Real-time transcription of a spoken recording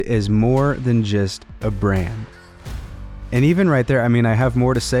is more than just a brand. And even right there, I mean, I have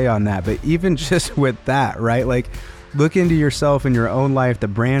more to say on that, but even just with that, right? Like, look into yourself in your own life, the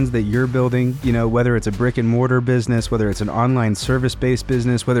brands that you're building, you know, whether it's a brick and mortar business, whether it's an online service-based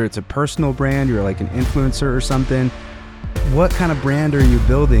business, whether it's a personal brand, you're like an influencer or something. What kind of brand are you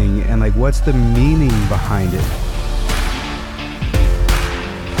building, and like, what's the meaning behind it?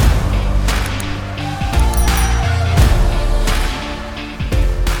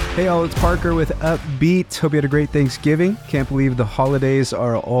 Hey all, it's Parker with Upbeat. Hope you had a great Thanksgiving. Can't believe the holidays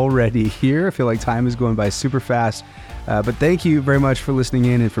are already here. I feel like time is going by super fast. But thank you very much for listening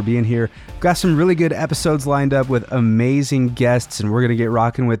in and for being here. We've got some really good episodes lined up with amazing guests, and we're going to get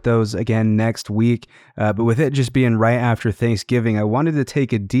rocking with those again next week. But with it just being right after Thanksgiving, I wanted to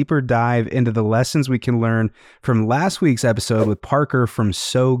take a deeper dive into the lessons we can learn from last week's episode with Parker from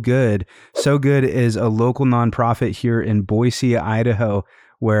So Good. So Good is a local nonprofit here in Boise, Idaho,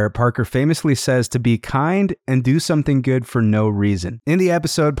 where Parker famously says to be kind and do something good for no reason. In the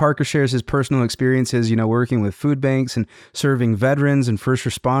episode, Parker shares his personal experiences, you know, working with food banks and serving veterans and first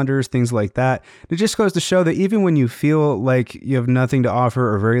responders, things like that. It just goes to show that even when you feel like you have nothing to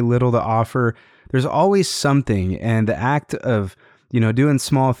offer or very little to offer, there's always something. And the act of, you know, doing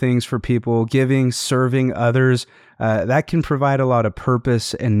small things for people, giving, serving others, that can provide a lot of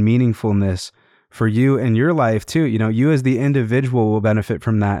purpose and meaningfulness for you and your life too. You know, you as the individual will benefit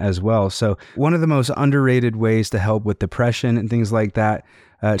from that as well. So one of the most underrated ways to help with depression and things like that,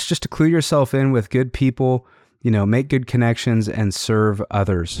 it's just to clue yourself in with good people, you know, make good connections and serve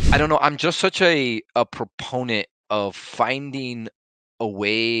others. I don't know. I'm just such a proponent of finding a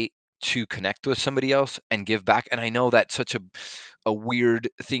way to connect with somebody else and give back. And I know that's such a weird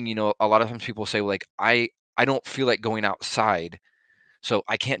thing. You know, a lot of times people say like, I don't feel like going outside, so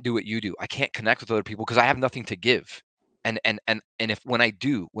I can't do what you do. I can't connect with other people because I have nothing to give. And if when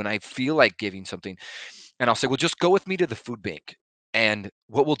I feel like giving something, and I'll say, well, just go with me to the food bank. And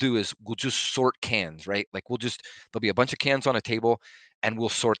what we'll do is we'll just sort cans, right? Like there'll be a bunch of cans on a table and we'll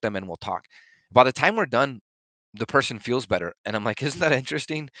sort them and we'll talk. By the time we're done, the person feels better. And I'm like, isn't that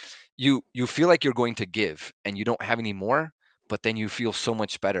interesting? You feel like you're going to give and you don't have any more, but then you feel so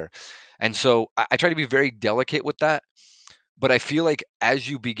much better. And so I try to be very delicate with that. But I feel like as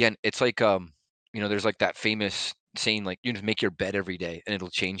you begin, it's like you know, there's like that famous saying like you just make your bed every day and it'll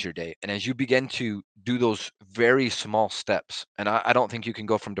change your day. And as you begin to do those very small steps, and I don't think you can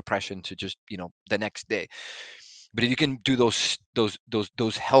go from depression to just, you know, the next day. But if you can do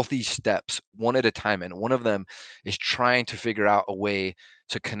those healthy steps one at a time, and one of them is trying to figure out a way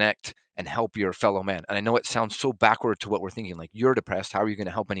to connect and help your fellow man. And I know it sounds so backward to what we're thinking, like you're depressed, how are you going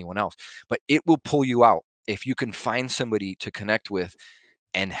to help anyone else? But it will pull you out if you can find somebody to connect with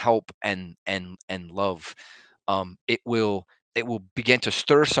and help and love. It will begin to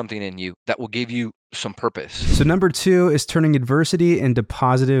stir something in you that will give you some purpose. So number 2 is turning adversity into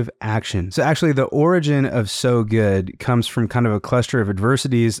positive action. So actually the origin of So Good comes from kind of a cluster of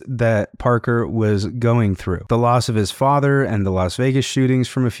adversities that Parker was going through. The loss of his father and the Las Vegas shootings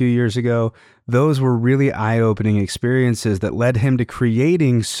from a few years ago, those were really eye-opening experiences that led him to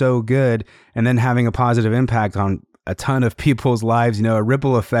creating So Good and then having a positive impact on a ton of people's lives, you know, a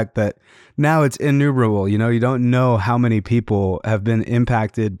ripple effect that now it's innumerable. You know, you don't know how many people have been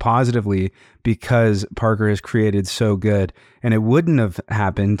impacted positively because Parker has created So Good. And it wouldn't have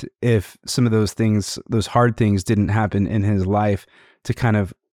happened if some of those things, those hard things didn't happen in his life to kind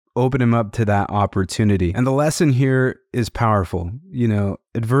of open him up to that opportunity. And the lesson here is powerful. You know,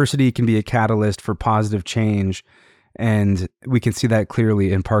 adversity can be a catalyst for positive change. And we can see that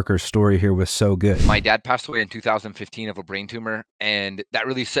clearly in Parker's story here with So Good. My dad passed away in 2015 of a brain tumor, and that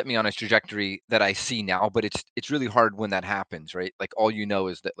really set me on a trajectory that I see now. But it's really hard when that happens, right? Like all you know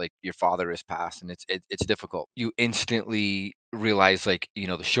is that like your father has passed, and it's difficult. You instantly realize like, you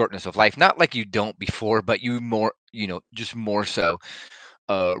know, the shortness of life. Not like you don't before, but you more, you know, just more so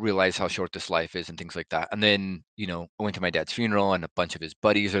realize how short this life is and things like that. And then, you know, I went to my dad's funeral, and a bunch of his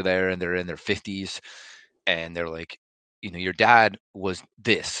buddies are there, and they're in their 50s, and they're like, you know, your dad was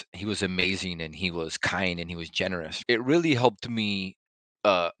this. He was amazing, and he was kind, and he was generous. It really helped me.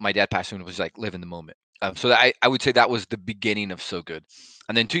 My dad passing was like live in the moment. So I would say that was the beginning of So Good.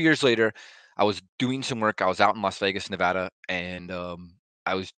 And then 2 years later, I was doing some work. I was out in Las Vegas, Nevada, and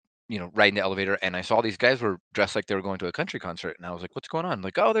I was, you know, riding the elevator, and I saw these guys were dressed like they were going to a country concert, and I was like, "What's going on?"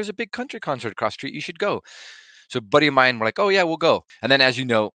 Like, "Oh, there's a big country concert across the street. You should go." So, a buddy of mine were like, "Oh yeah, we'll go." And then, as you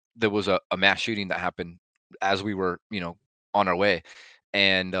know, there was a mass shooting that happened as we were, you know, on our way,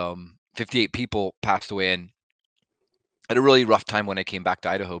 and 58 people passed away. And I had a really rough time when I came back to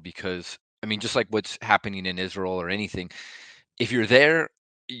Idaho because, I mean, just like what's happening in Israel or anything, if you're there,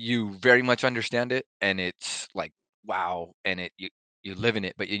 you very much understand it, and it's like, wow, and you live in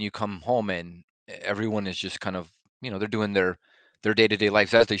it, but then you come home and everyone is just kind of, they're doing their day-to-day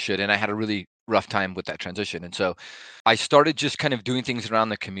lives as they should. And I had a really rough time with that transition. And so I started just kind of doing things around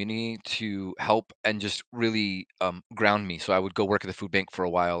the community to help and just really ground me. So I would go work at the food bank for a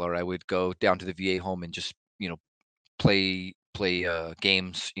while, or I would go down to the VA home and just, play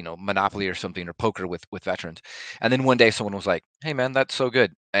games, Monopoly or something, or poker with veterans. And then one day someone was like, "Hey man, that's so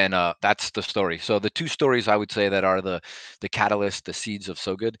good." And that's the story. So the two stories I would say that are the catalyst, the seeds of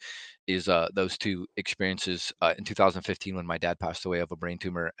So Good, is those two experiences in 2015 when my dad passed away of a brain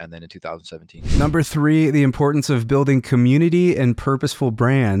tumor, and then in 2017. Number 3, the importance of building community and purposeful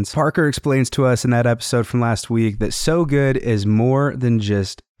brands. Parker explains to us in that episode from last week that So Good is more than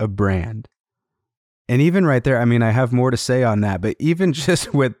just a brand. And even right there, I mean, I have more to say on that, but even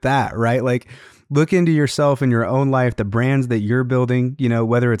just with that, right? Like, look into yourself in your own life, the brands that you're building,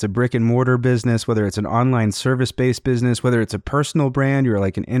 whether it's a brick and mortar business, whether it's an online service-based business, whether it's a personal brand, you're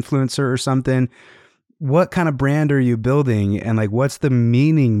like an influencer or something. What kind of brand are you building? And like, what's the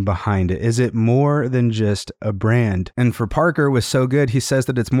meaning behind it? Is it more than just a brand? And for Parker with So Good, he says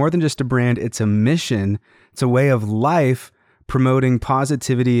that it's more than just a brand. It's a mission. It's a way of life, promoting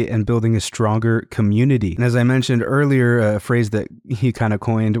positivity and building a stronger community. And as I mentioned earlier, a phrase that he kind of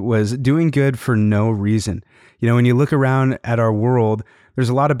coined was doing good for no reason. When you look around at our world, there's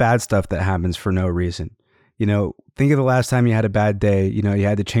a lot of bad stuff that happens for no reason. Think of the last time you had a bad day, you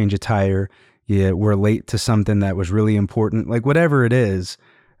had to change a tire, you were late to something that was really important, like whatever it is,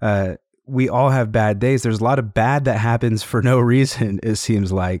 we all have bad days. There's a lot of bad that happens for no reason, it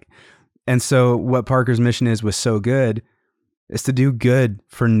seems like. And so what Parker's mission is with So Good is to do good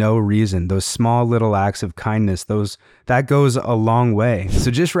for no reason. Those small little acts of kindness, that goes a long way.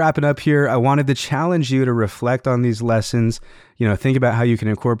 So just wrapping up here, I wanted to challenge you to reflect on these lessons. Think about how you can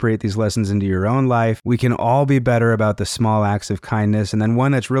incorporate these lessons into your own life. We can all be better about the small acts of kindness. And then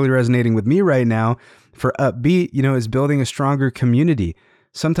one that's really resonating with me right now for Upbeat, is building a stronger community.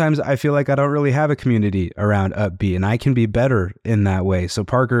 Sometimes I feel like I don't really have a community around Upbeat, and I can be better in that way. So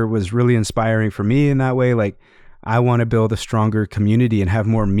Parker was really inspiring for me in that way. Like, I want to build a stronger community and have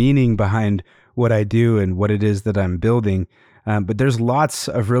more meaning behind what I do and what it is that I'm building. But there's lots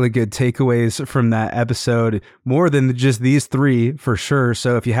of really good takeaways from that episode, more than just these 3 for sure.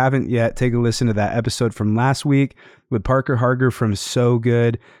 So if you haven't yet, take a listen to that episode from last week with Parker Harger from So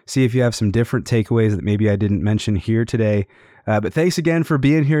Good. See if you have some different takeaways that maybe I didn't mention here today. But thanks again for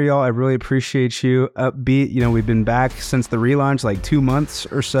being here, y'all. I really appreciate you. Upbeat, we've been back since the relaunch, like 2 months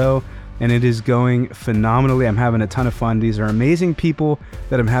or so, and it is going phenomenally. I'm having a ton of fun. These are amazing people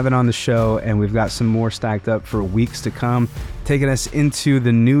that I'm having on the show, and we've got some more stacked up for weeks to come, taking us into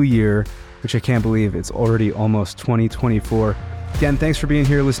the new year, which I can't believe it's already almost 2024. Again, thanks for being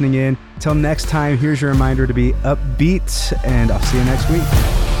here, listening in. Till next time, here's your reminder to be upbeat, and I'll see you next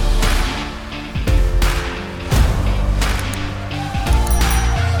week.